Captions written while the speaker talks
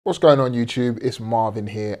What's going on YouTube? It's Marvin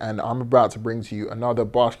here and I'm about to bring to you another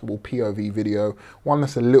basketball POV video, one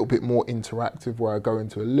that's a little bit more interactive where I go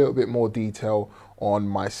into a little bit more detail on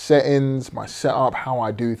my settings, my setup, how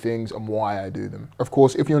I do things and why I do them. Of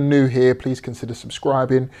course, if you're new here, please consider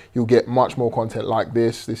subscribing. You'll get much more content like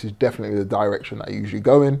this. This is definitely the direction that I usually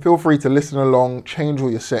go in. Feel free to listen along, change all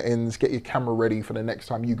your settings, get your camera ready for the next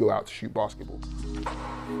time you go out to shoot basketball.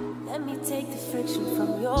 Let me take the friction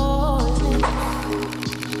from your lips.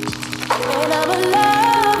 And I will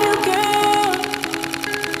love you,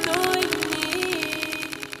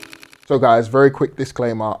 girl. So guys, very quick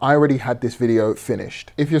disclaimer, I already had this video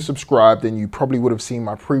finished. If you're subscribed, then you probably would have seen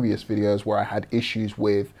my previous videos where I had issues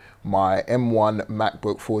with my M1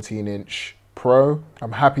 MacBook 14-inch Pro.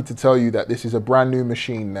 I'm happy to tell you that this is a brand new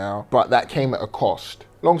machine now, but that came at a cost.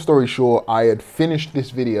 Long story short, I had finished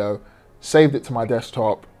this video, saved it to my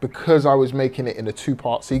desktop. Because I was making it in a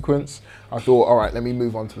two-part sequence, I thought, all right, let me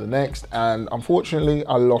move on to the next. And unfortunately,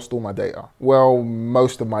 I lost all my data. Well,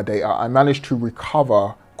 most of my data. I managed to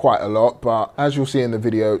recover quite a lot, but as you'll see in the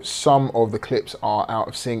video, some of the clips are out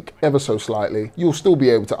of sync ever so slightly. You'll still be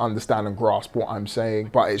able to understand and grasp what I'm saying,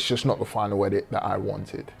 but it's just not the final edit that I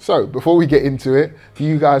wanted. So before we get into it, do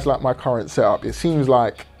you guys like my current setup? It seems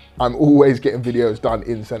like I'm always getting videos done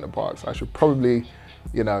in Center Parcs. I should probably,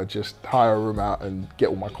 you know, just hire a room out and get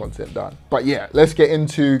all my content done. But yeah, let's get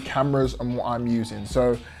into cameras and what I'm using.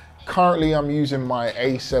 So currently I'm using my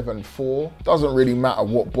A7 IV. Doesn't really matter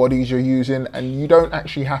what bodies you're using, and you don't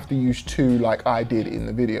actually have to use two like I did in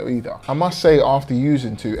the video either. I must say, after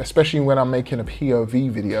using two, especially when I'm making a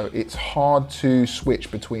POV video, it's hard to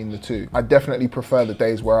switch between the two. I definitely prefer the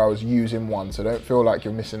days where I was using one, so don't feel like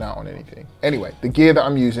you're missing out on anything. Anyway, the gear that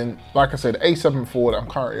I'm using, like I said, A7 IV that I'm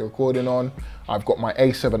currently recording on. I've got my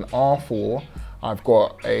A7R4, I've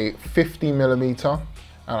got a 50mm,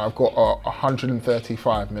 and I've got a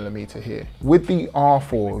 135mm here. With the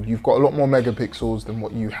R4, you've got a lot more megapixels than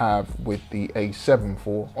what you have with the A7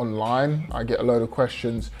 IV. Online, I get a load of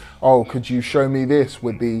questions, oh, could you show me this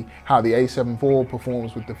with how the A7 IV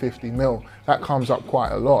performs with the 50mm? That comes up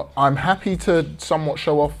quite a lot. I'm happy to somewhat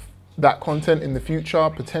show off that content in the future,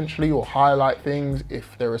 potentially, or highlight things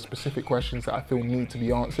if there are specific questions that I feel need to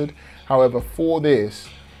be answered. However, for this,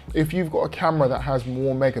 if you've got a camera that has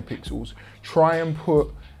more megapixels, try and put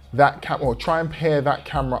that camera, or try and pair that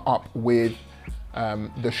camera up with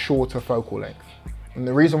the shorter focal length. And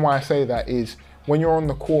the reason why I say that is when you're on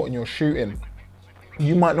the court and you're shooting,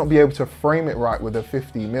 you might not be able to frame it right with a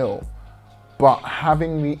 50mm, but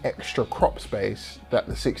having the extra crop space that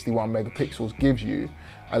the 61 megapixels gives you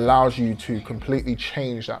allows you to completely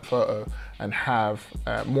change that photo and have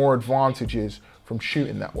more advantages from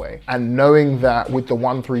shooting that way. And knowing that with the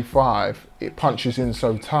 135, it punches in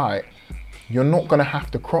so tight, you're not gonna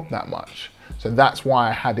have to crop that much. So that's why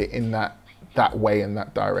I had it in that way, in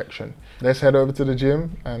that direction. Let's head over to the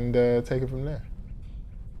gym and take it from there.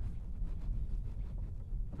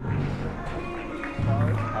 All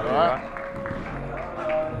right.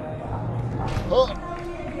 Oh.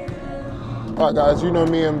 All right guys, you know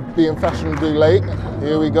me and being fashionably late.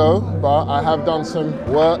 Here we go, but I have done some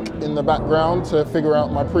work in the background to figure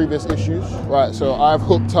out my previous issues. Right, so I've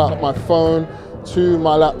hooked up my phone to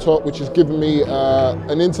my laptop, which has given me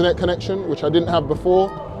an internet connection, which I didn't have before.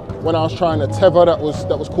 When I was trying to tether, that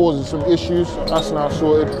was causing some issues. That's now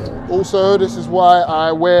sorted. Also, this is why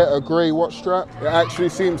I wear a grey watch strap. It actually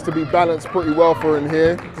seems to be balanced pretty well for in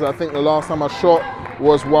here, because I think the last time I shot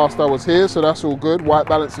was whilst I was here, so that's all good. White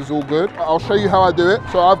balance is all good. I'll show you how I do it.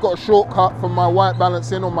 So I've got a shortcut from my white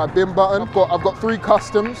balancing on my bin button. I've got 3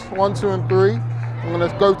 customs, 1, 2, and 3. I'm gonna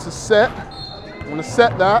go to set. I'm gonna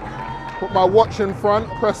set that, put my watch in front,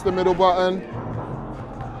 press the middle button.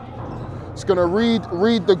 It's gonna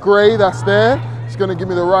read the gray that's there. It's gonna give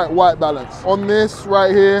me the right white balance. On this right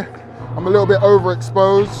here, I'm a little bit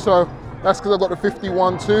overexposed, so that's because I've got the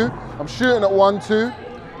 51.2. I'm shooting at 1.2.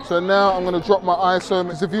 So now I'm gonna drop my ISO.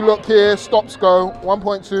 Because if you look here, stops go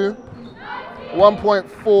 1.2,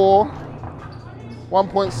 1.4,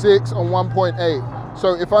 1.6, and 1.8.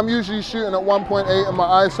 So if I'm usually shooting at 1.8 and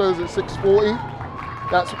my ISO is at 640,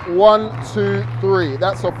 that's 1, 2, 3.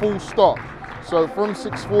 That's a full stop. So from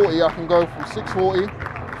 640, I can go from 640,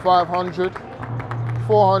 500,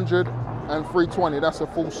 400, and 320. That's a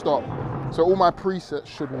full stop. So all my presets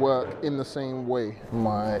should work in the same way.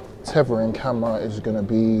 My tethering camera is gonna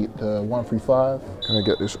be the 135. Gonna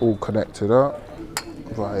get this all connected up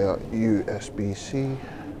via USB-C.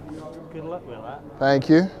 Good luck with that. Thank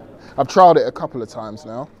you. I've tried it a couple of times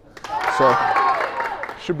now. So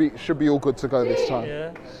should be all good to go this time.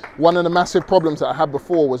 Yeah. One of the massive problems that I had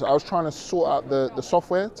before was I was trying to sort out the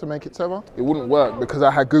software to make it tether. It wouldn't work because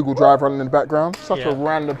I had Google Drive running in the background. Such a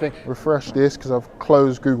random thing. Refresh this because I've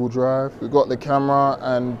closed Google Drive. We've got the camera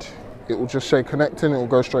and it will just say connecting, it will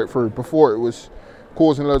go straight through. Before it was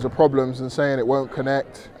causing loads of problems and saying it won't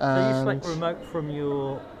connect. So you select remote from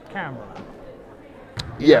your camera?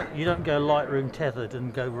 Yeah. You don't go Lightroom tethered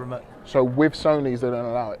and go remote? So with Sony's, they don't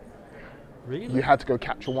allow it. Really? You had to go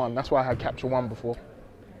Capture One. That's why I had Capture One before.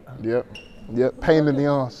 Yep, pain in the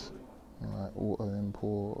ass. Right, auto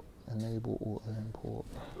import, enable auto import.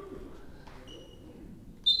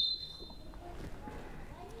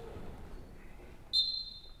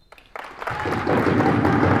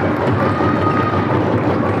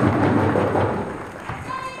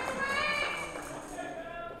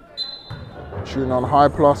 Shooting on high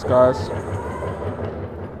plus, guys.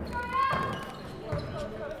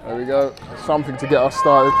 There we go. Something to get us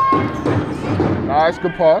started. Nice,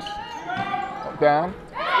 good pass. Up, down.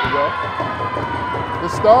 There we go.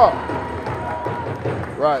 Good start.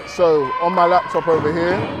 Right, so on my laptop over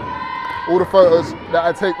here, all the photos that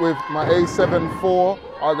I take with my A7 IV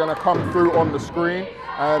are gonna come through on the screen.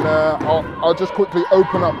 And I'll just quickly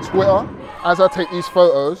open up Twitter. As I take these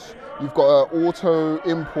photos, you've got an auto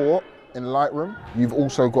import in Lightroom. You've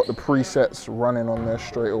also got the presets running on there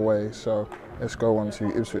straight away. So let's go on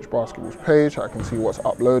to Ipswich Basketball's page. I can see what's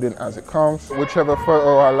uploading as it comes. Whichever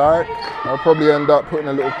photo I like, I'll probably end up putting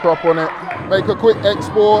a little crop on it. Make a quick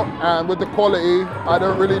export, and with the quality, I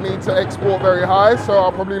don't really need to export very high, so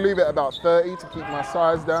I'll probably leave it about 30 to keep my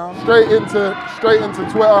size down. Straight into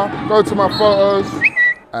Twitter, go to my photos,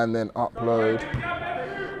 and then upload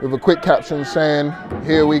with a quick caption saying,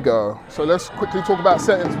 here we go. So let's quickly talk about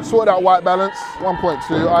settings. We sorted out white balance, 1.2,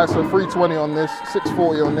 ISO 320 on this,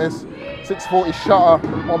 640 on this, 640 shutter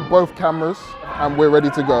on both cameras, and we're ready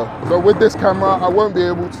to go. So with this camera, I won't be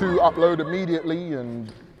able to upload immediately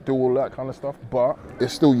and do all that kind of stuff, but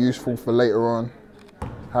it's still useful for later on,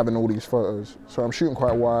 having all these photos. So I'm shooting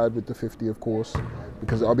quite wide with the 50, of course,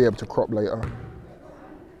 because I'll be able to crop later.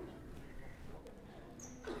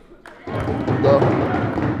 There we go.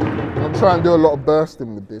 I'm trying to do a lot of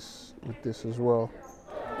bursting with this as well.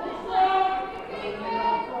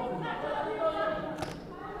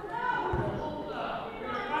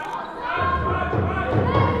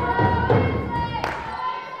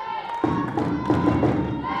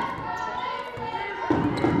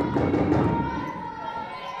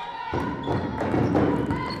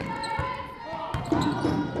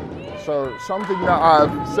 So something that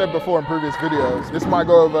I've said before in previous videos, this might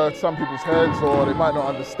go over some people's heads or they might not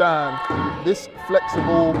understand. This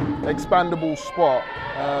flexible, expandable spot,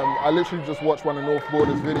 I literally just watched one of North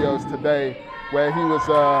Border's videos today where he was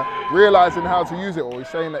realizing how to use it, or he's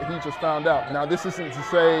saying that he just found out. Now this isn't to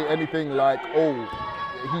say anything like, oh,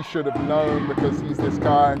 he should have known because he's this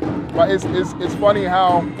guy, but it's funny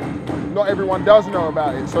how not everyone does know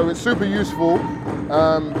about it. So it's super useful.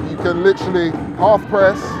 You can literally half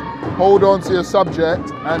press, hold on to your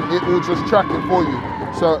subject, and it will just track it for you.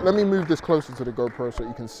 So let me move this closer to the GoPro so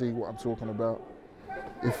you can see what I'm talking about.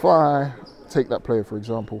 If I take that player, for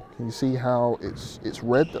example, can you see how it's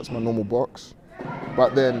red? That's my normal box.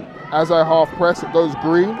 But then as I half press, it goes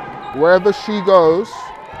green. Wherever she goes,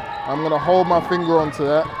 I'm gonna hold my finger onto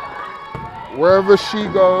that. Wherever she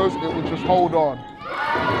goes, it will just hold on.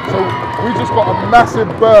 So we just got a massive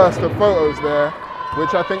burst of photos there,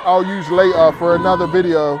 which I think I'll use later for another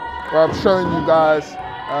video where I'm showing you guys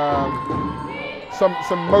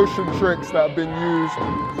some motion tricks that have been used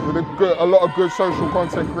with a lot of good social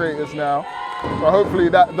content creators now. So hopefully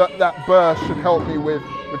that burst should help me with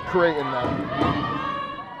creating that.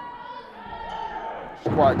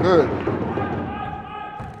 It's quite good.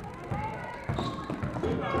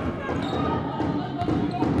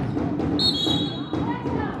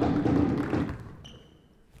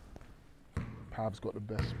 Pav's got the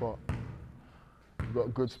best spot. We've got a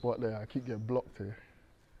good spot there. I keep getting blocked here.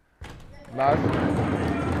 Nice.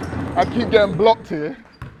 I keep getting blocked here.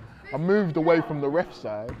 I moved away from the ref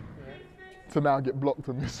side to now get blocked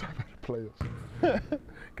on this side of the players.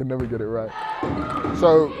 Can never get it right.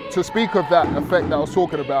 So to speak of that effect that I was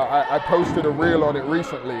talking about, I posted a reel on it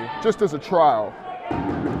recently, just as a trial.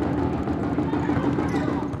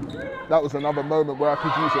 That was another moment where I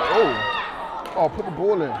could use it. Oh, put the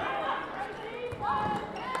ball in.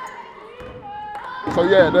 So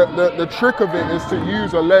yeah, the trick of it is to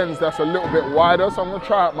use a lens that's a little bit wider. So I'm gonna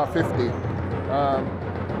try out my 50,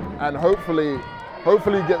 and hopefully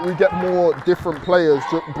we get more different players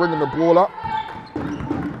bringing the ball up.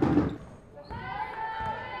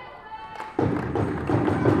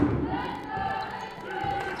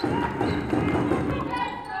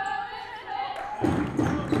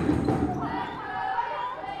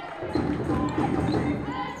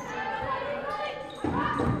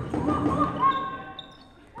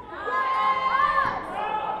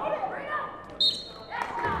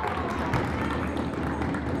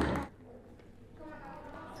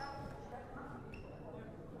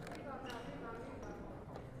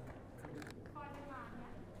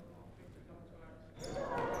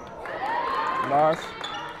 Nice.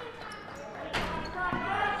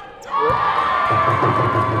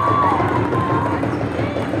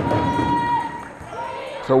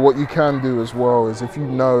 So what you can do as well is if you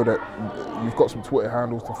know that you've got some Twitter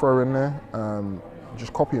handles to throw in there,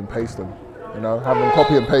 just copy and paste them. You know, have them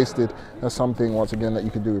copy and pasted. That's something, once again, that you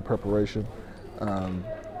can do with preparation.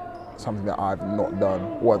 Something that I've not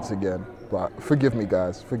done, once again. But forgive me,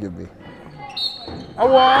 guys, forgive me. Oh,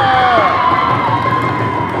 wow.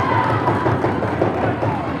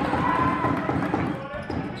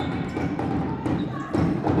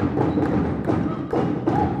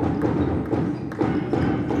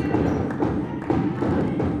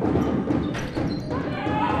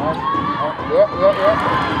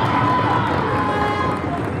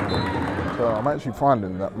 So I'm actually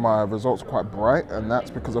finding that my results are quite bright, and that's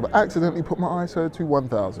because I've accidentally put my ISO to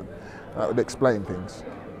 1000. That would explain things.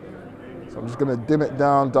 So I'm just going to dim it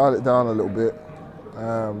down, dial it down a little bit,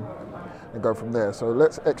 and go from there. So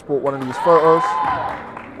let's export one of these photos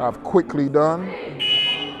I've quickly done.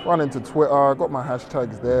 Run into Twitter, got my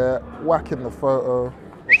hashtags there, whack in the photo.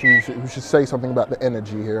 We should say something about the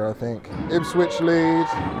energy here, I think. Ipswich lead,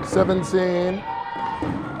 17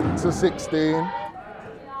 to 16.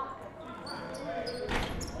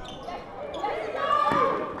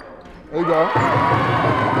 There you go.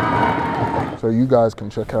 So you guys can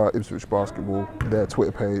check out Ipswich Basketball, their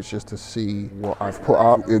Twitter page, just to see what I've put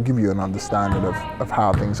up. It'll give you an understanding of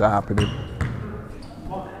how things are happening.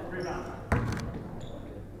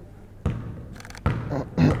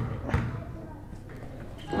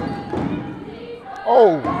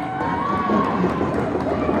 Oh!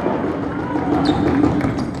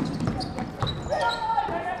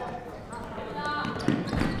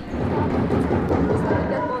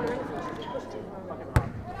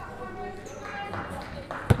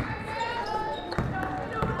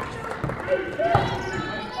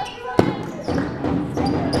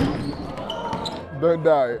 Don't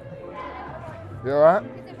die. You alright?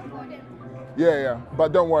 Yeah.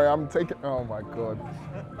 But don't worry, I'm taking, oh my God.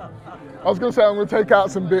 I was gonna say I'm gonna take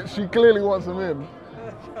out some bits. She clearly wants them in.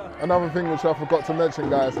 Another thing which I forgot to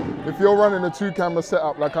mention, guys, if you're running a 2-camera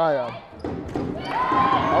setup like I am,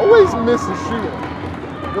 I always miss a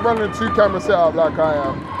shooter. If you're running a 2-camera setup like I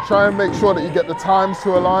am, try and make sure that you get the times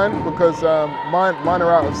to align, because mine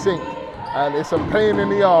are out of sync. And it's a pain in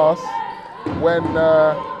the ass when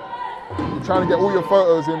you're trying to get all your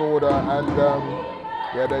photos in order and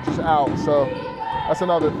yeah, they're just out. So that's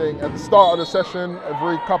another thing. At the start of the session,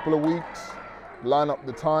 every couple of weeks, line up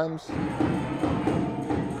the times.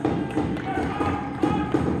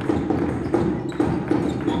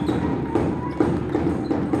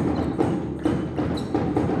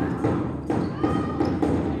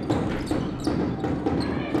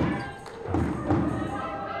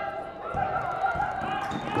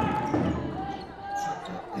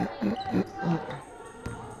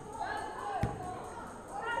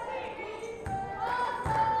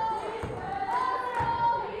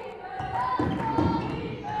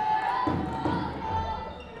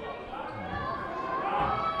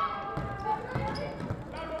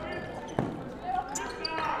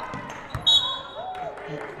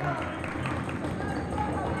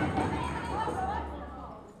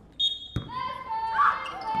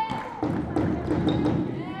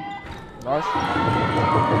 Nice.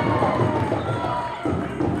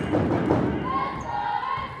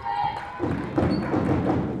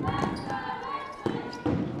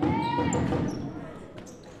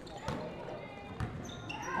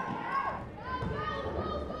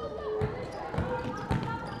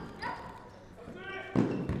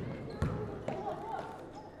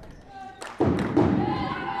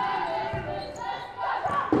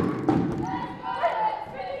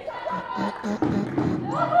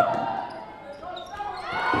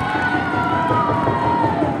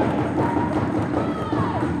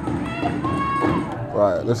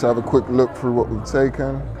 Right, let's have a quick look through what we've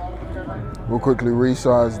taken. We'll quickly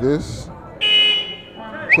resize this.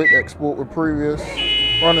 Quick export with previous.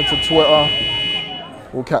 Run into Twitter.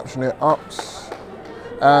 We'll caption it ups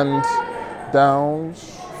and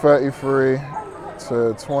downs, 33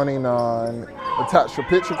 to 29. Attach your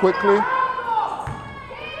picture quickly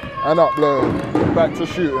and upload. Back to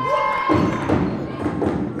shooting.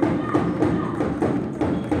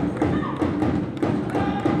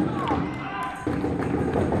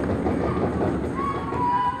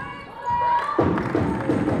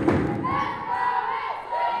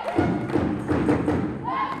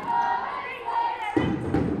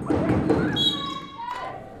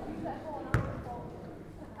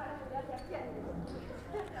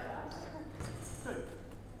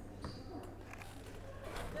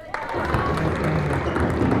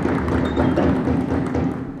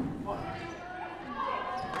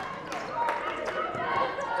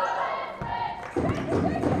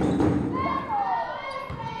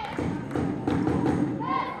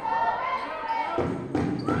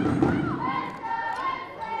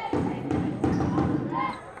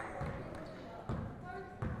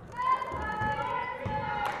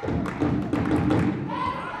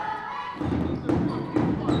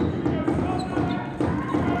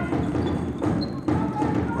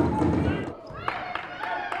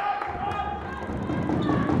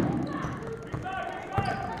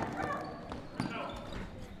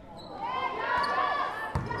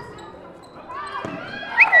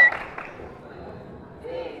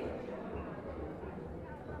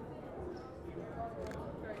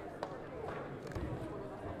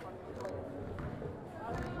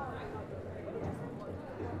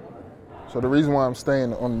 So the reason why I'm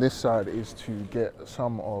staying on this side is to get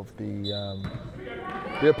some of the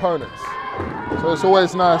opponents. So it's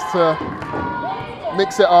always nice to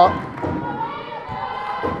mix it up.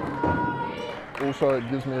 Also, it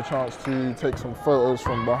gives me a chance to take some photos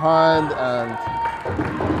from behind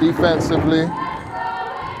and defensively.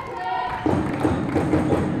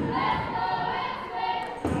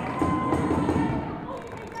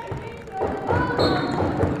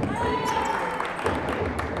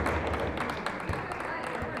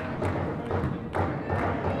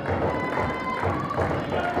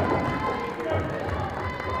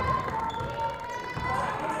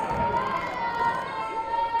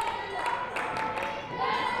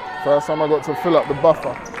 First time I got to fill up the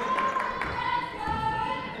buffer.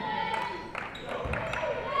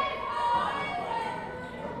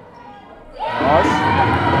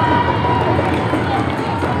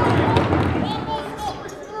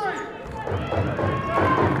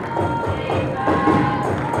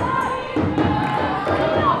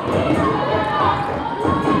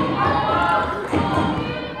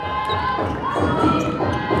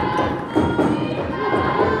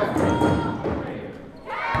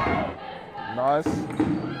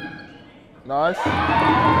 Nice.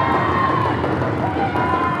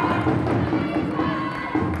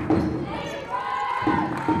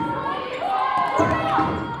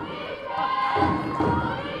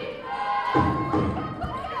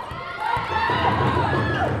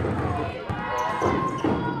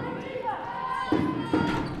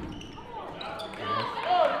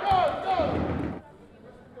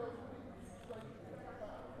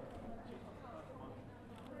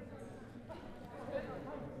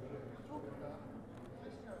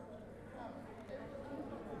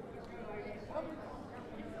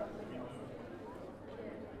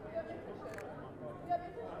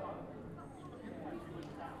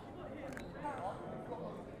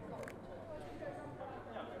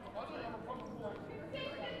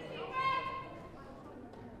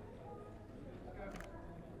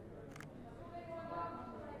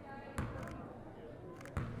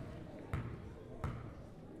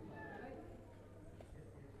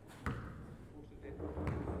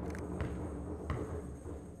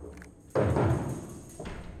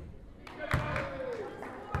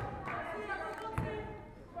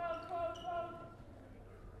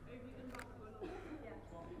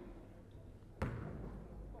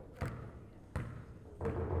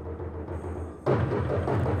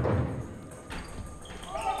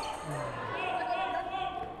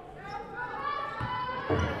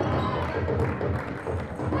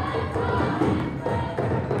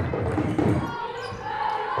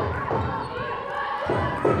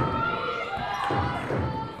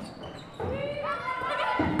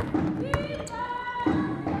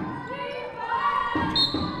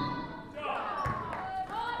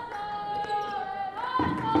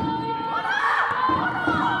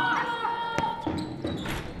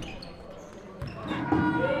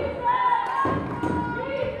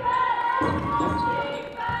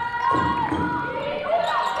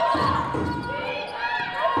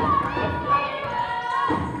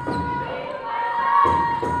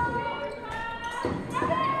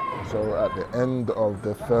 At the end of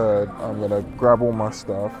the third, I'm going to grab all my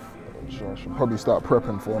stuff, which I should probably start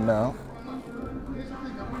prepping for now.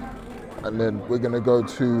 And then we're going to go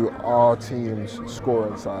to our team's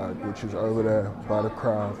scoring side, which is over there by the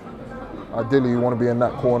crowd. Ideally, you want to be in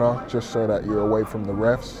that corner just so that you're away from the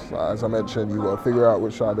refs. As I mentioned, you've got to figure out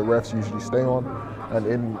which side the refs usually stay on.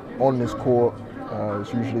 And on this court,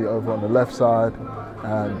 it's usually over on the left side,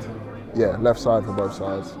 and yeah, left side for both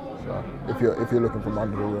sides. So if you're looking from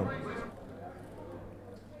under the rim.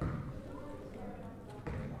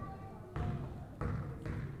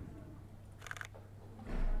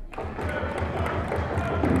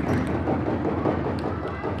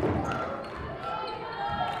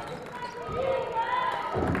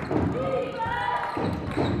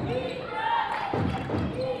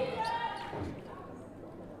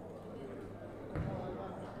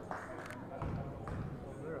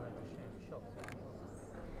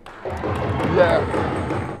 Yeah.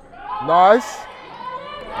 Nice.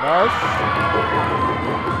 Nice.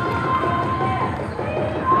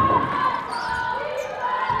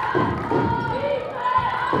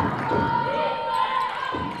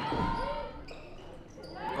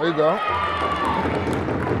 There you go.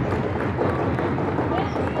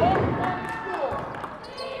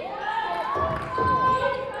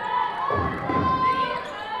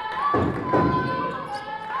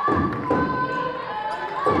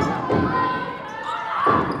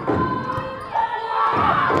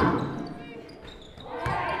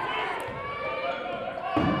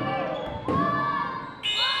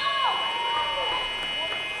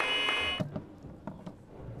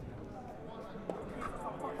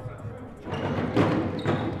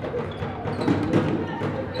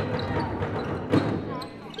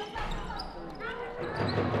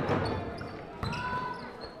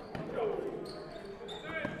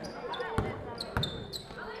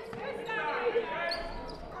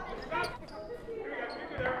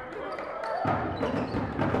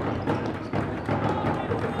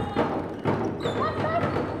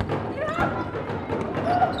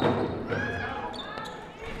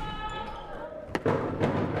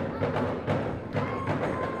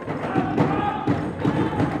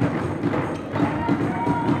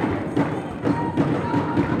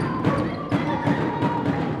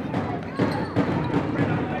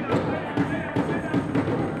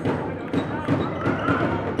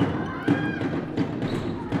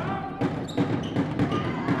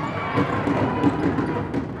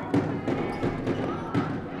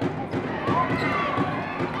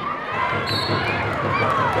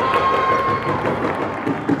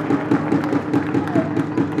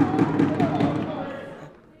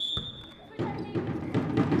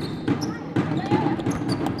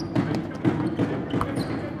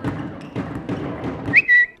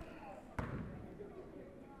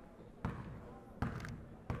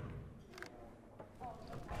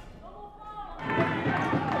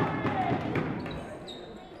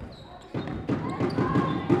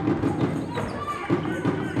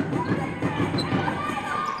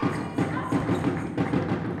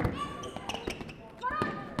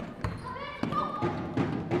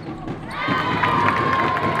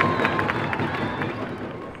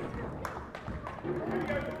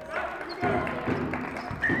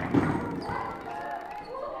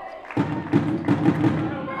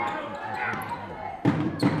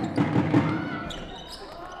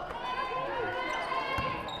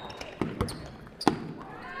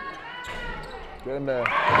 Get in there.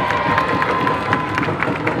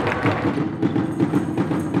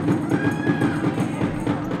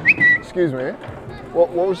 Excuse me. What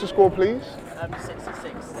was the score, please?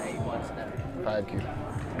 66 to 81 to 9. Thank you.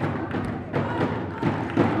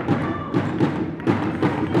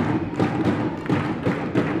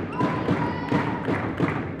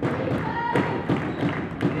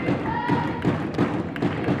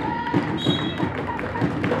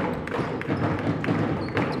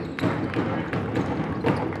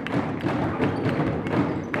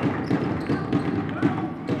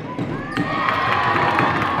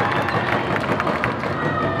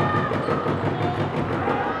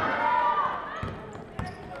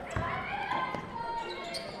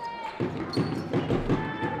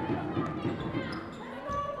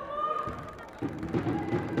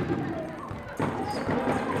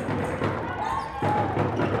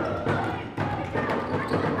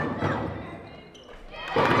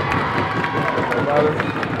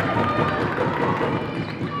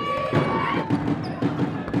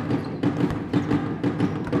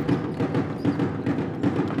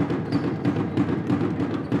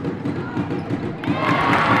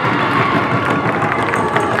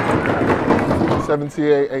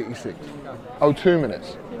 $78.86. Oh, 2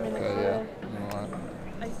 minutes. Okay, yeah. All right.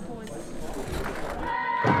 8 points.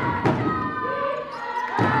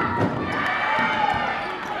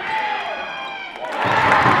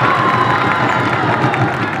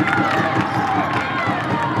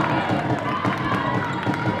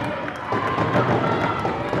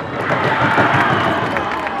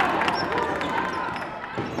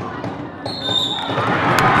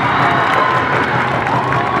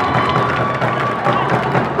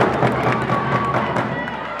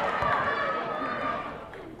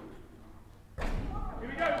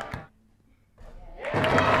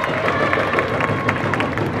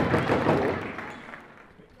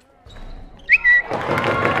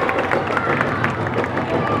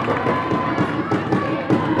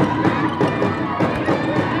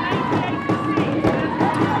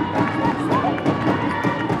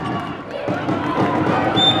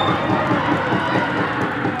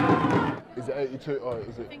 Is it 82 or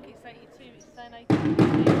is I it? think it's 82, it's saying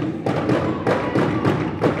 82.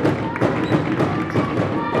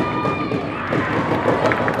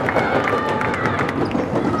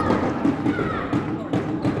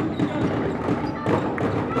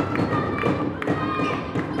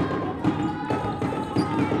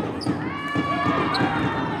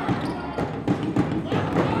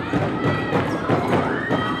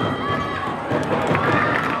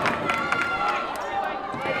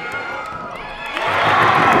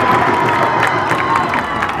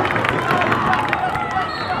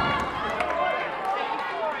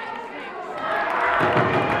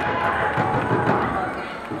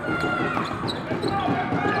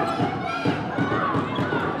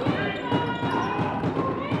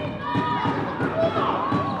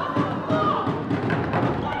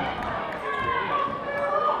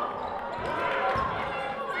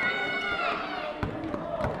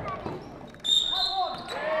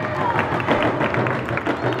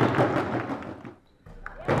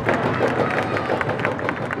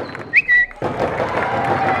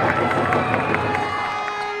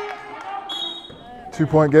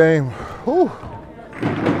 Two-point game. Whew.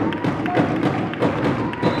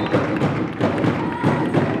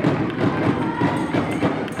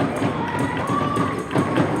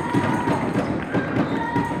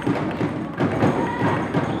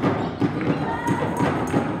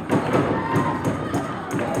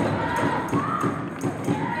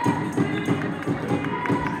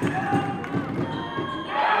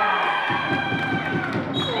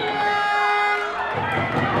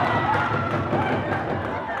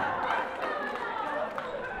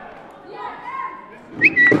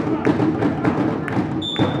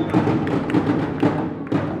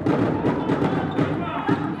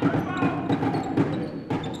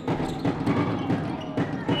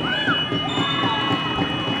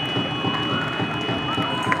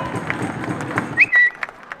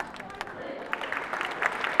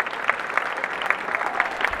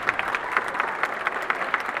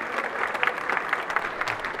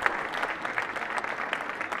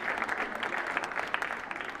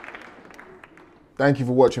 Thank you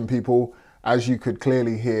for watching, people. As you could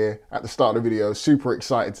clearly hear at the start of the video, super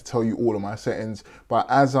excited to tell you all of my settings. But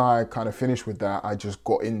as I kind of finished with that, I just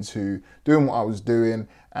got into doing what I was doing,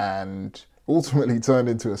 and ultimately turned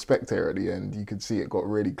into a spectator at the end. You could see it got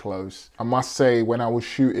really close. I must say, when I was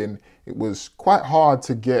shooting, it was quite hard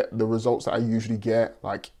to get the results that I usually get,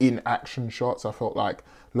 like in action shots. I felt like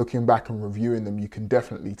looking back and reviewing them, you can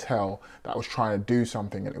definitely tell that I was trying to do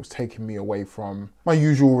something and it was taking me away from my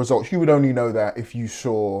usual results. You would only know that if you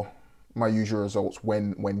saw my usual results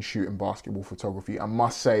when shooting basketball photography. I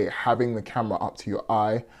must say, having the camera up to your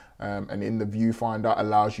eye and in the viewfinder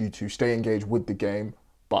allows you to stay engaged with the game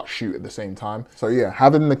but shoot at the same time. So yeah,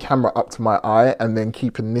 having the camera up to my eye and then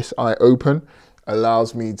keeping this eye open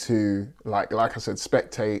allows me to, like I said,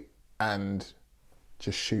 spectate and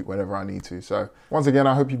just shoot whenever I need to. So once again,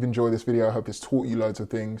 I hope you've enjoyed this video. I hope it's taught you loads of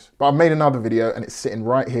things. But I've made another video and it's sitting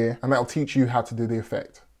right here and that'll teach you how to do the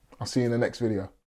effect. I'll see you in the next video.